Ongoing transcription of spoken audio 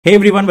Hey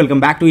everyone,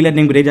 welcome back to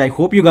e-learning bridge. I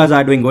hope you guys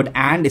are doing good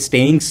and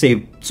staying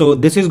safe. So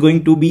this is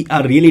going to be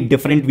a really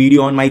different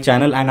video on my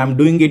channel, and I'm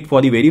doing it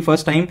for the very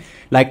first time,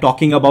 like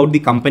talking about the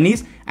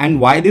companies.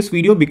 And why this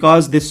video?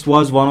 Because this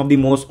was one of the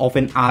most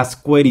often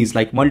asked queries.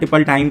 Like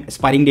multiple times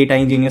aspiring data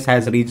engineers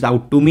has reached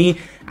out to me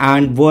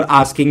and were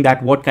asking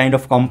that what kind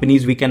of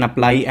companies we can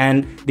apply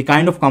and the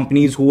kind of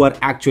companies who are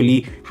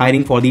actually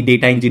hiring for the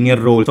data engineer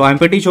role. So I'm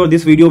pretty sure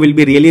this video will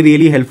be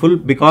really helpful,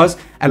 because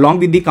along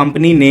with the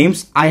company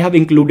names, I have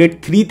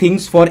included three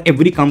things for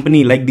every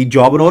company, like the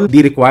job role,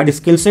 the required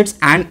skill sets,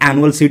 and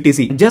annual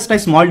CTC. Just a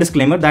small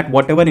disclaimer that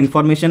whatever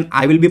information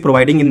I will be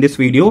providing in this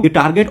video, the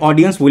target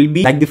audience will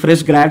be like the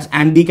fresh grads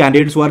and the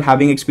candidates who are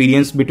having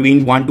experience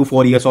between 1 to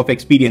 4 years of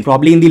experience.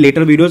 Probably in the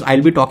later videos,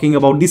 I'll be talking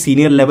about the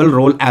senior level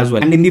role as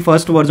well. And in the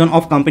first version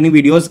of company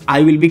videos,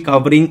 I will be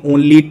covering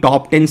only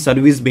top 10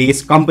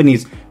 service-based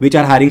companies which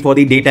are hiring for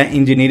the data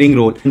engineering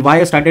role. And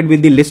why I started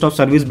with the list of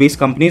service-based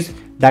companies?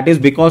 That is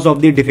because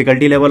of the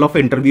difficulty level of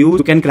interviews.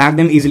 You can crack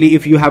them easily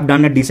if you have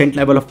done a decent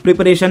level of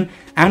preparation,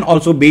 and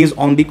also based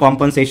on the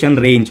compensation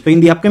range. So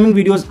in the upcoming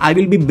videos, I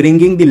will be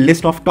bringing the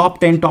list of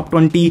top 10, top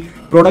 20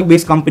 product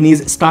based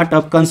companies,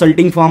 startup,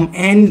 consulting firm,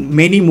 and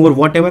many more.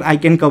 Whatever I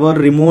can cover,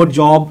 remote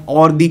job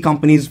or the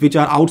companies which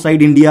are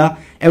outside India,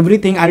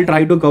 everything I'll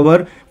try to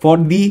cover for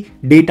the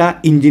data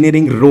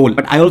engineering role.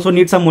 But I also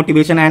need some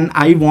motivation, and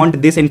I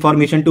want this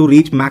information to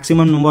reach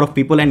maximum number of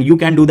people, and you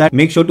can do that.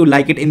 Make sure to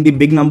like it in the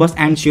big numbers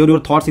and share your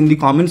thoughts in the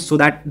comments so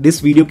that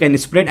this video can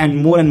spread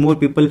and more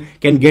people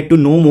can get to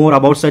know more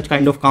about such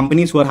kind of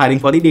companies who are hiring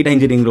for the data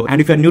engineering role. And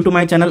if you're new to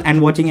my channel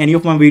and watching any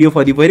of my video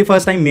for the very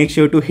first time, make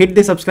sure to hit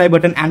the subscribe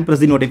button and press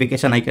the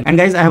notification icon. And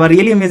guys, I have a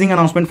really amazing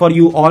announcement for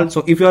you all.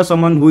 So if you are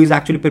someone who is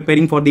actually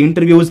preparing for the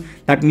interviews,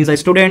 that means a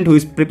student who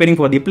is preparing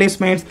for the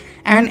placements,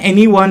 and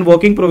anyone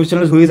working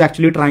professionals who is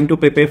actually trying to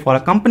prepare for a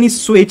company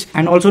switch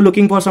and also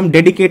looking for some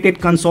dedicated,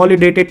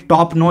 consolidated,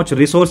 top-notch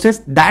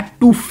resources, that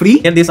too free,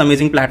 here this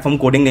amazing platform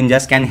Coding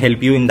Ninjas can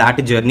help you in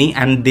that journey.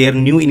 And their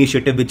new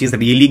initiative, which is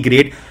really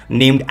great,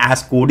 named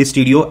as Code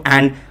Studio.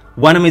 And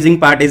one amazing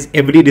part is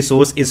every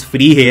resource is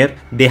free here.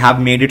 They have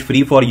made it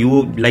free for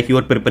you, like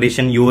your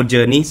preparation, your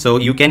journey. So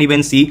you can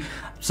even see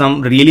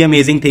some really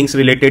amazing things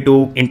related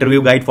to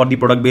interview guide for the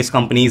product based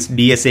companies,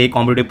 DSA,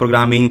 competitive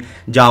programming,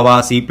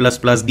 Java, C++,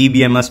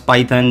 DBMS,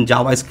 Python,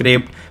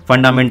 JavaScript,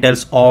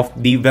 fundamentals of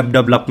the web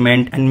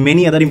development, and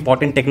many other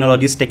important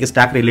technologies, tech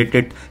stack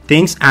related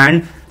things.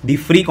 And the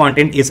free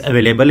content is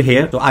available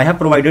here. So I have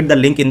provided the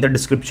link in the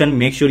description.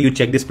 Make sure you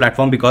check this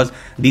platform, because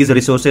these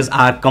resources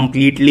are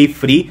completely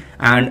free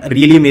and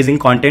really amazing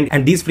content.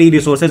 And these free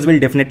resources will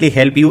definitely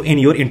help you in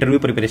your interview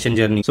preparation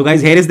journey. So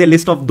guys, here is the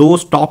list of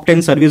those top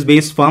 10 service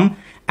based firm.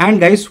 And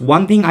guys,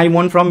 one thing I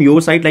want from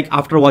your side, like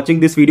after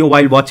watching this video,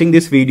 while watching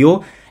this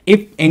video,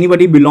 if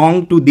anybody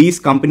belong to this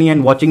company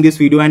and watching this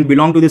video and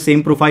belong to the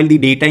same profile, the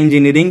data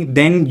engineering,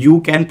 then you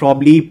can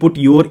probably put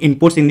your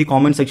inputs in the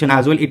comment section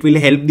as well. It will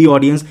help the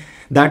audience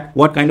that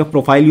what kind of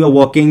profile you are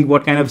working,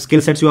 what kind of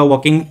skill sets you are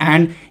working,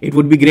 and it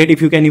would be great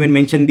if you can even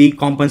mention the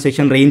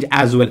compensation range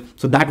as well.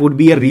 So that would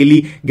be a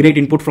really great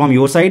input from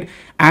your side.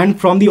 And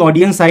from the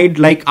audience side,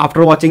 like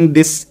after watching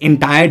this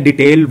entire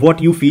detail,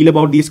 what you feel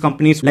about these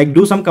companies, like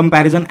do some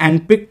comparison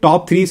and pick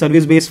top 3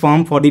 service based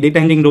firm for the data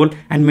engineering role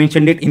and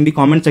mention it in the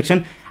comment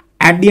section.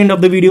 At the end of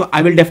the video,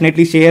 I will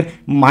definitely share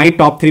my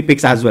top 3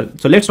 picks as well.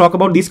 So let's talk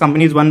about these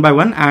companies one by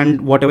one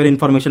and whatever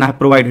information I have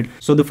provided.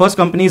 So the first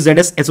company is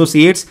ZS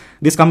Associates.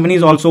 This company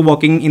is also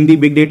working in the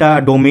big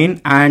data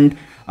domain, and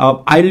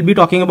I will be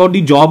talking about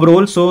the job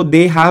role. So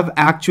they have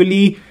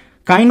actually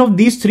kind of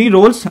these 3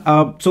 roles.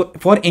 So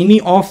for any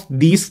of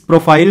these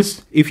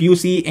profiles, if you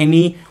see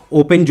any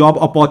open job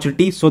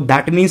opportunity, so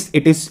that means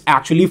it is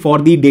actually for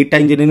the data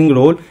engineering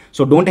role.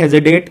 So don't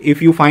hesitate.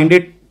 If you find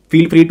it,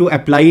 feel free to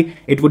apply.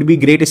 It would be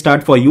great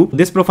start for you.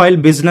 This profile,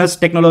 business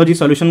technology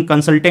solution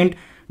consultant,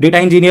 data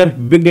engineer,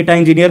 big data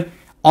engineer,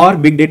 or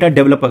big data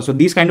developer. So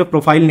these kind of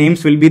profile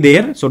names will be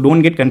there. So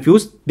don't get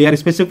confused. They are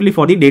specifically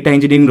for the data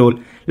engineering role.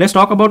 Let's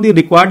talk about the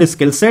required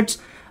skill sets.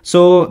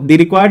 So the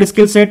required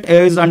skill set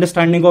is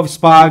understanding of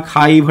Spark,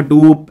 Hive,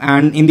 Hadoop,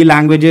 and in the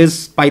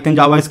languages, Python,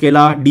 Java,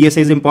 Scala. DSA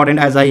is important,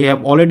 as I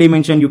have already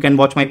mentioned. You can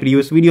watch my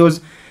previous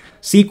videos.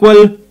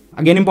 SQL,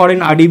 again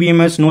important,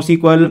 RDBMS,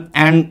 NoSQL,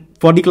 and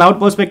for the cloud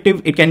perspective,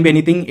 it can be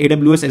anything,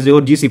 AWS, Azure,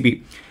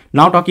 GCP.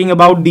 Now talking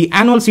about the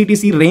annual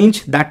CTC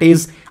range, that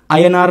is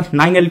INR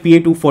 9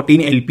 LPA to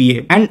 14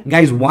 LPA. And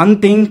guys,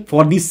 one thing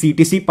for the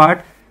CTC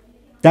part,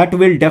 that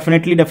will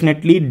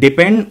definitely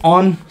depend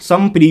on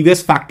some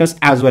previous factors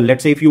as well.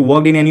 Let's say if you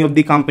worked in any of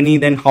the company,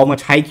 then how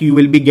much hike you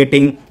will be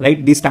getting,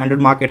 right? The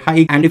standard market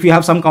hike. And if you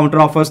have some counter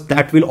offers,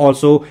 that will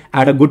also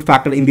add a good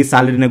factor in the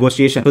salary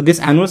negotiation. So this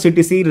annual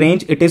CTC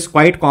range, it is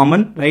quite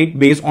common, right?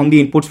 Based on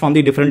the inputs from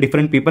the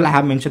different people, I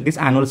have mentioned this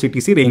annual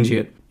CTC range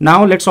here.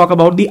 Now let's talk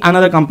about the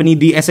another company,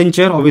 the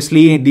Accenture,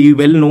 obviously the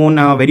well-known,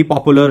 very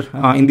popular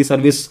in the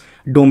service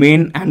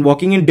domain and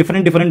working in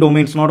different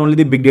domains, not only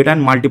the big data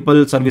and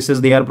multiple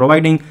services they are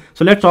providing.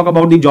 So let's talk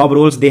about the job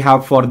roles they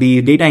have for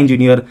the data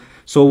engineer.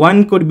 So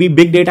one could be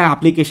big data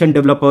application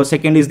developer,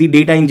 second is the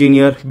data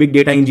engineer, big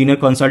data engineer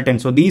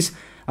consultant. So these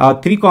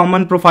three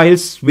common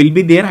profiles will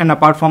be there, and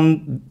apart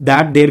from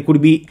that there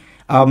could be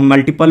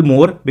multiple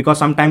more, because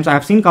sometimes I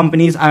have seen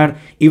companies are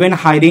even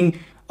hiring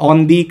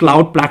on the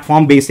cloud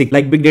platform basic,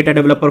 like big data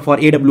developer for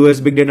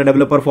AWS, big data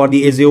developer for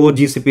the Azure,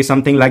 GCP,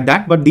 something like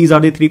that. But these are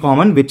the three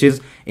common, which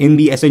is in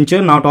the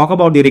essential. Now talk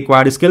about the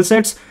required skill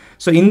sets.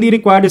 So in the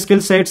required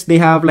skill sets, they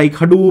have like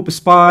Hadoop,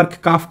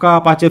 Spark, Kafka,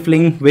 Apache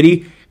Flink,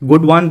 very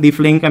good one. The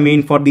Flink, I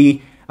mean, for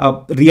the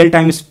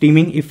real-time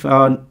streaming. If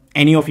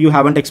any of you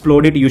haven't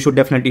explored it, you should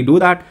definitely do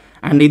that.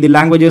 And the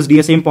languages,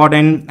 DSA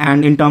important.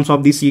 And in terms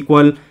of the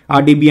SQL,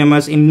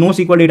 RDBMS, in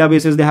NoSQL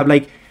databases, they have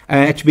like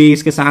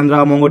HBase, Cassandra,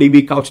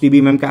 MongoDB,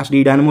 CouchDB,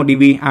 Memcached,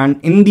 DynamoDB. And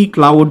in the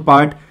cloud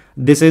part,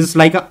 this is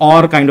like a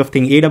or kind of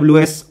thing,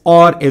 AWS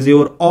or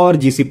Azure or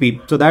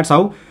GCP. So that's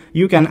how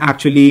you can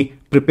actually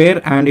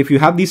prepare. And if you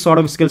have these sort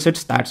of skill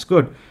sets, that's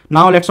good.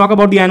 Now let's talk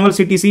about the annual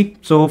CTC.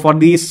 So for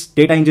this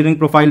data engineering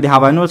profile, they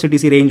have annual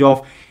CTC range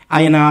of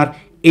INR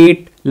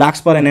 8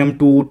 lakhs per annum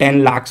to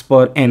 10 lakhs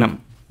per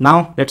annum.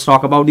 Now let's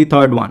talk about the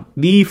third one,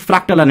 the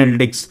fractal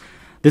analytics.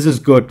 This is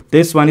good.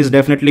 This one is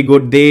definitely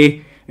good.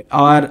 They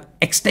are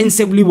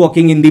extensively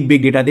working in the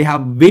big data. They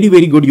have very,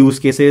 very good use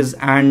cases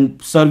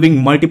and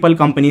serving multiple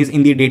companies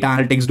in the data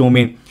analytics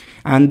domain.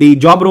 And the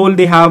job role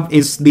they have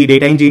is the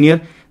data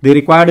engineer. The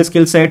required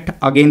skill set,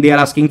 again, they are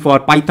asking for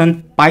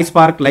Python,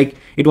 PySpark, like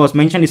it was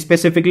mentioned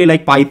specifically,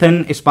 like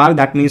Python, Spark.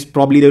 That means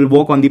probably they will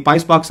work on the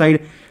PySpark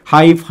side,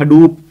 Hive,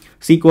 Hadoop,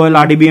 SQL,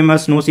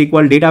 RDBMS,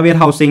 NoSQL, data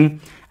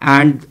warehousing.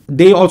 And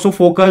they also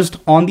focused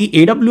on the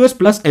AWS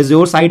plus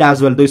Azure side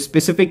as well. Those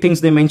specific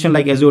things they mentioned,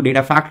 like Azure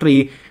Data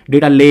Factory,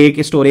 Data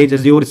Lake, Storage,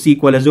 Azure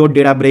SQL, Azure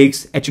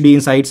Databricks, HD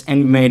Insights,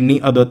 and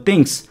many other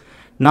things.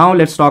 Now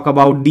let's talk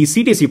about the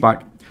CTC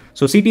part.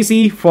 So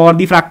CTC for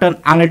the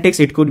fractal analytics,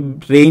 it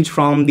could range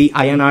from the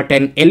INR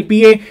 10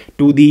 LPA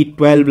to the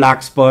 12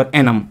 lakhs per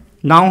annum.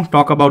 Now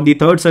talk about the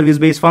third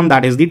service-based firm,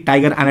 that is the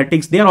Tiger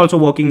Analytics. They are also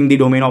working in the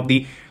domain of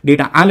the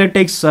data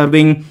analytics,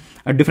 serving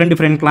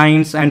different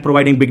clients and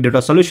providing big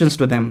data solutions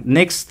to them.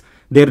 Next,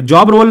 their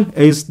job role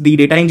is the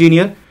data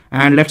engineer,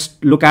 and let's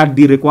look at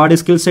the required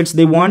skill sets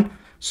they want.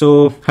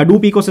 So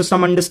Hadoop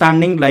ecosystem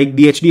understanding, like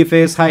the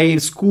HDFS,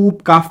 Hive,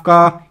 Scoop,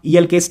 Kafka,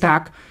 ELK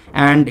stack.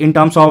 And in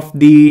terms of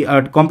the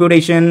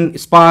computation,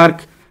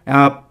 Spark,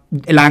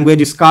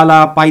 language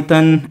Scala,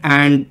 Python,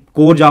 and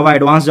core Java,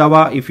 advanced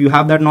Java. If you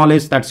have that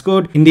knowledge, that's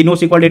good. In the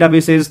NoSQL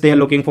databases, they are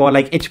looking for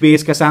like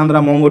HBase, Cassandra,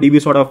 MongoDB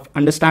sort of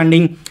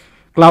understanding.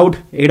 Cloud,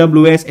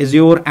 AWS,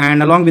 Azure,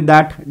 and along with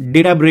that,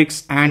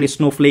 Databricks and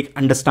Snowflake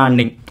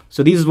understanding.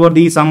 So these were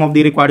some of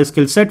the required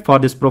skill set for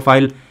this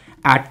profile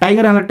at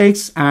Tiger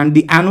Analytics. And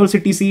the annual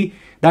CTC,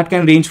 that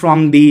can range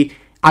from the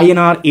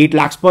INR 8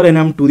 lakhs per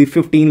annum to the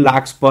 15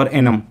 lakhs per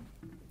annum.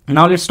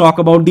 Now let's talk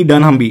about the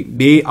dunnhumby.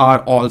 They are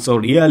also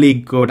really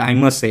good, I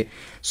must say.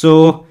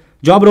 So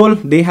job role,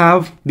 they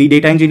have the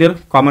data engineer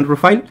common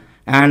profile,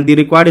 and the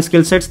required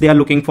skill sets they are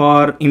looking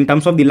for in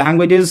terms of the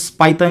languages,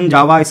 Python,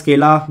 Java,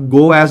 Scala,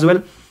 Go as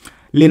well,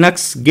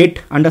 Linux,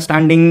 Git,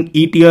 understanding,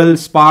 ETL,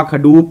 Spark,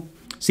 Hadoop,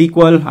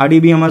 SQL,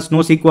 RDBMS,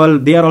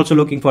 NoSQL. They are also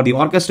looking for the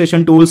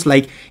orchestration tools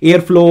like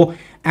Airflow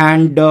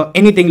and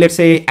anything, let's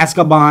say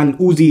Azkaban,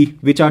 𝗏𝗏𝗏,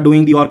 which are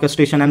doing the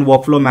orchestration and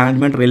workflow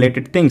management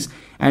related things.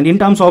 And in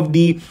terms of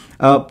the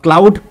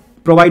cloud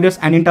providers,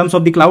 and in terms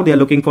of the cloud, they are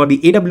looking for the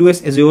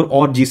AWS, Azure,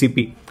 or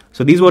GCP.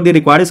 So these were the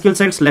required skill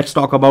sets. Let's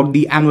talk about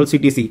the annual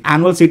CTC.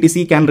 Annual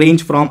CTC can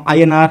range from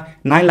INR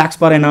 9 lakhs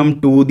per annum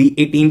to the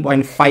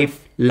 18.5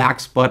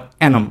 lakhs per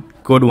annum.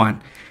 Good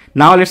one.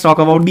 Now let's talk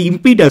about the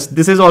impetus.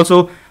 This is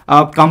also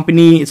a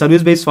company,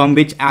 service-based firm,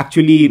 which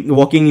actually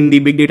working in the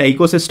big data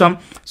ecosystem.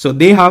 So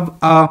they have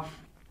a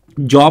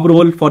job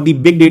role for the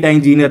big data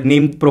engineer,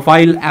 named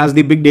profile as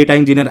the big data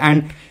engineer.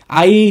 And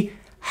I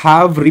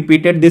have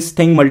repeated this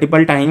thing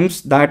multiple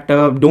times, that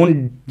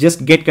don't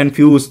just get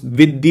confused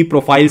with the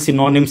profile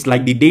synonyms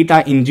like the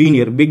data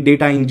engineer, big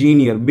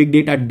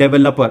data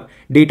developer,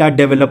 data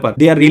developer.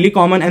 They are really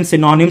common and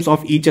synonyms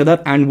of each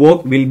other, and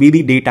work will be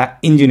the data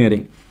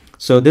engineering.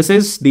 So this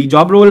is the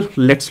job role.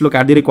 Let's look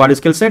at the required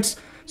skill sets.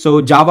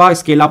 So Java,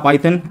 Scala,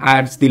 Python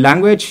adds the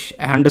language,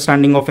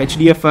 understanding of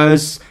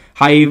HDFS,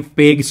 Hive,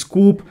 Pig,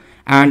 Scoop.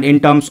 And in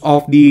terms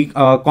of the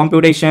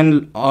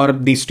computation or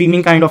the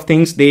streaming kind of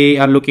things, they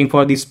are looking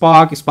for the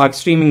Spark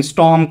streaming,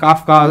 Storm,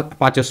 Kafka,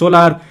 Apache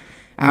Solar.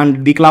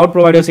 And the cloud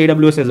providers,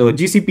 AWS, Azure,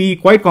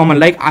 GCP, quite common.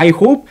 Like, I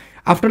hope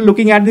after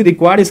looking at the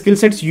required skill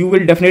sets, you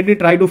will definitely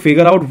try to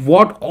figure out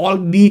what all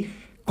the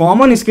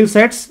common skill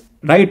sets,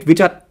 right, which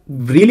are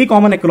really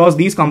common across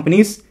these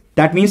companies.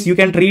 That means you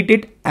can treat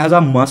it as a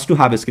must to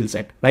have a skill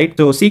set, right?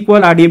 So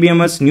SQL,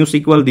 RDBMS,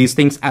 NewSQL, these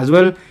things as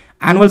well.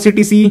 Annual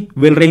CTC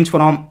will range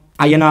from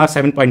INR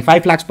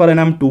 7.5 lakhs per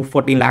annum to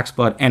 14 lakhs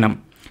per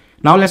annum.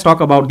 Now let's talk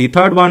about the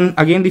third one.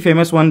 Again, the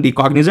famous one, the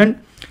Cognizant.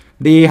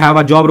 They have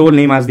a job role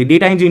name as the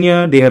data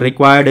engineer. Their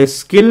required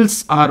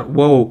skills are,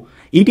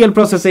 ETL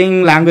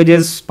processing,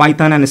 languages,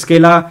 Python and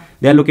Scala.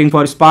 They are looking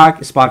for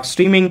Spark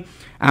streaming,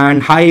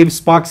 and Hive,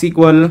 Spark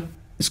SQL,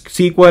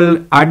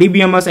 SQL,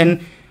 RDBMS,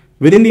 and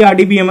within the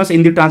RDBMS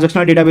in the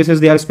transactional databases,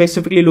 they are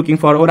specifically looking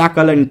for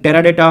Oracle and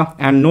Teradata,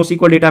 and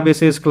NoSQL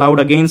databases, cloud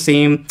again,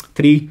 same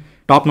three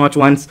top-notch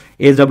ones,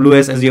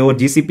 AWS, Azure,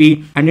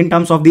 GCP. And in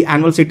terms of the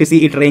annual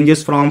CTC, it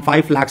ranges from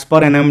 5 lakhs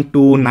per annum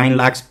to 9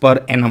 lakhs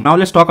per annum. Now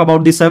let's talk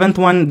about the seventh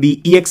one, the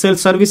EXL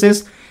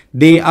services.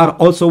 They are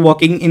also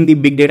working in the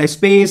big data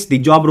space. The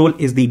job role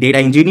is the data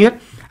engineer,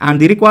 and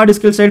the required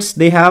skill sets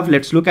they have,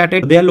 let's look at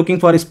it. They are looking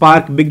for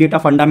Spark, big data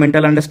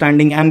fundamental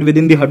understanding, and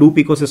within the Hadoop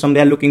ecosystem,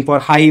 they are looking for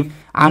Hive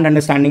and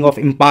understanding of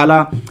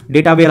Impala,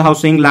 data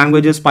warehousing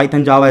languages,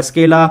 Python, Java,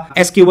 𝗏𝗏,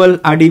 SQL,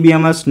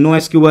 RDBMS,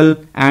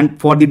 NoSQL, and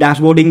for the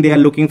dashboarding, they are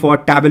looking for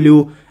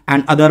Tableau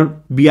and other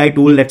BI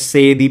tool, let's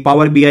say the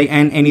Power BI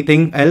and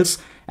anything else.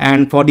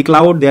 And for the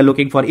cloud, they are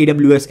looking for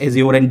AWS,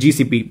 Azure, and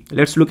GCP.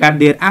 Let's look at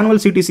their annual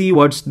CTC.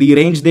 What's the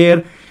range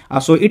there?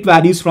 So it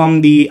varies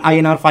from the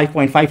INR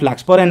 5.5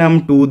 lakhs per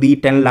annum to the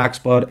 10 lakhs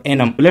per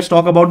annum. Let's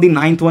talk about the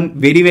ninth one.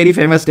 Very, very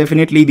famous,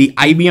 definitely the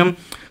IBM.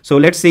 So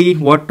let's see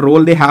what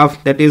role they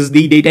have. That is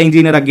the data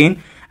engineer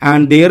again.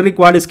 And their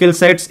required skill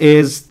sets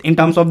is in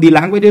terms of the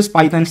languages,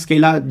 Python,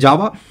 𝗏𝗏,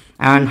 Java,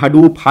 and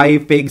Hadoop,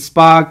 Hive, Pig,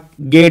 Spark,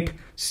 Git,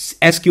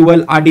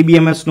 SQL,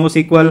 RDBMS,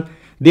 NoSQL.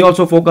 They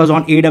also focus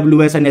on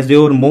AWS and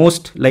Azure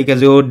most, like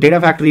Azure Data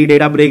Factory,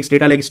 Databricks,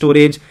 Data Lake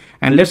Storage.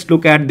 And let's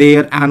look at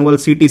their annual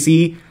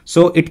CTC.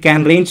 So it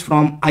can range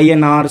from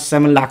INR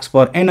 7 lakhs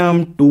per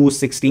annum to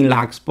 16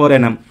 lakhs per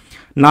annum.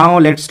 Now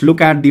let's look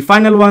at the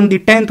final one, the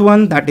 10th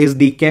one, that is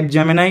the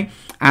Capgemini.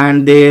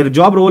 And their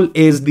job role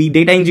is the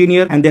data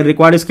engineer, and their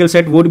required skill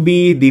set would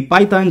be the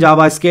Python,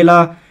 Java,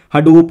 𝗏𝗏,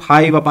 Hadoop,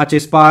 Hive, Apache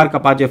Spark,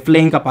 Apache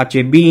Flink,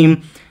 Apache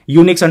Beam,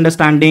 Unix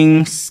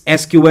understanding,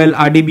 SQL,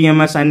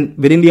 RDBMS, and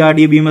within the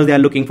RDBMS, they are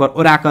looking for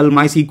Oracle,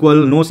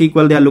 MySQL,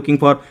 NoSQL, they are looking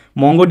for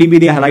MongoDB,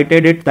 they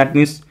highlighted it. That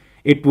means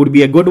it would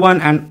be a good one.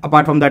 And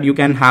apart from that, you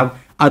can have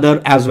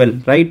other as well,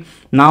 right?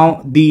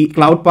 Now the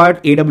cloud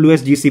part,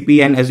 AWS,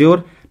 GCP, and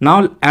Azure.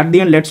 Now at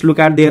the end, let's look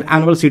at their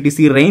annual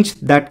CTC range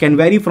that can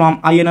vary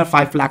from INR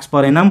 5 lakhs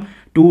per annum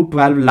to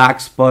 12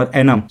 lakhs per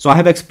annum. So I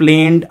have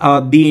explained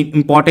the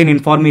important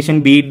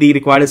information, be it the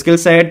required skill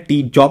set,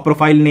 the job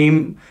profile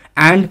name,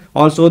 and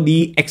also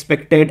the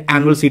expected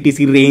annual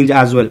CTC range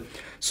as well.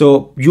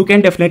 So you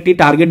can definitely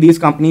target these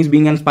companies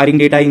being an aspiring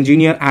data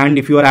engineer, and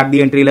if you are at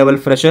the entry level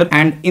fresher.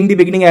 And in the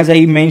beginning, as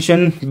I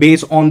mentioned,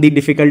 based on the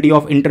difficulty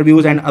of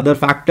interviews and other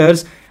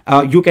factors,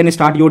 you can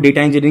start your data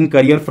engineering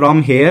career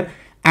from here.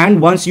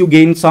 And once you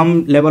gain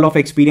some level of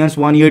experience,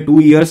 1 year, 2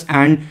 years,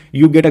 and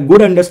you get a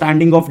good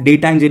understanding of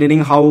data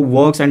engineering, how it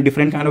works, and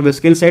different kind of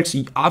skill sets,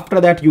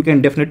 after that you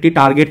can definitely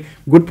target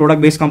good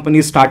product based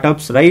companies,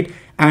 startups, right?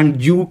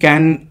 And you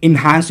can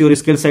enhance your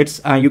skill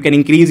sets, you can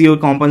increase your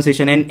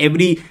compensation and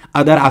every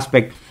other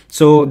aspect.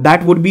 So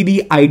that would be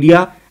the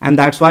idea, and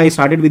that's why I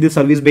started with the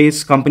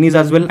service-based companies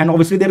as well. And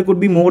obviously there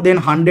could be more than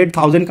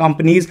 100,000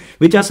 companies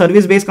which are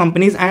service-based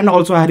companies and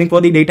also hiring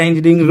for the data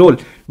engineering role.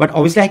 But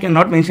obviously I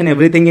cannot mention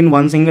everything in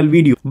one single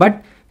video.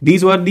 But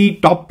these were the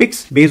top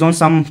picks based on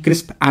some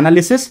crisp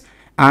analysis,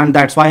 and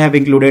that's why I have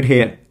included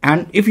here.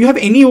 And if you have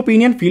any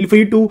opinion, feel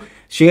free to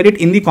share it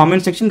in the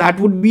comment section. That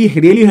would be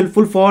really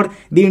helpful for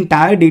the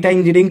entire data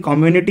engineering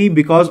community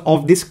because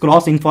of this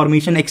cross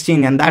information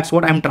exchange, and that's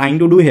what I'm trying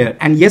to do here.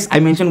 And yes, I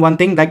mentioned one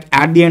thing, like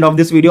at the end of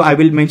this video I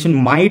will mention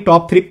my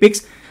top 3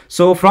 picks.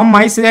 So from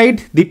my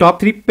side, the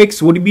top 3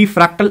 picks would be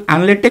Fractal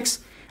Analytics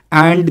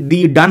and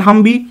the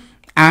dunnhumby,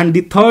 and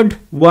the third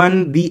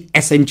one, the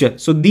Accenture.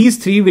 So these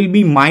 3 will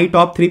be my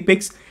top 3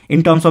 picks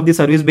in terms of the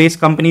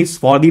service-based companies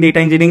for the data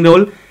engineering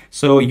role.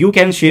 So you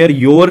can share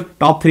your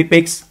top 3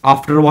 picks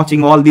after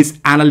watching all this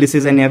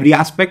analysis and every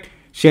aspect.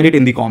 Share it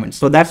in the comments.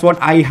 So that's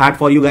what I had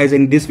for you guys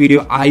in this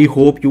video. I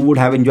hope you would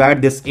have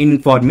enjoyed this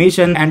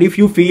information, and if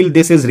you feel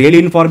this is really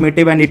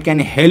informative and it can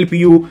help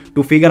you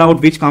to figure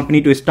out which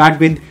company to start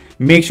with,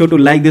 make sure to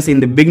like this in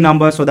the big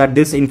number so that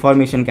this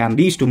information can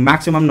reach to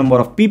maximum number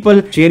of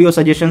people. Share your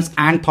suggestions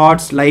and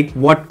thoughts, like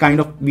what kind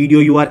of video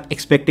you are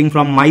expecting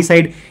from my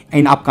side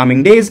in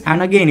upcoming days.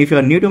 And again, if you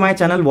are new to my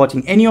channel,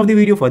 watching any of the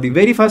video for the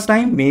very first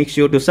time, make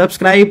sure to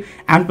subscribe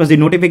and press the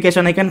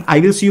notification icon. I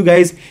will see you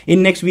guys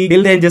in next week.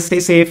 Till then, just stay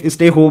safe,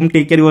 stay home,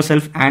 take care of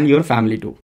yourself and your family too.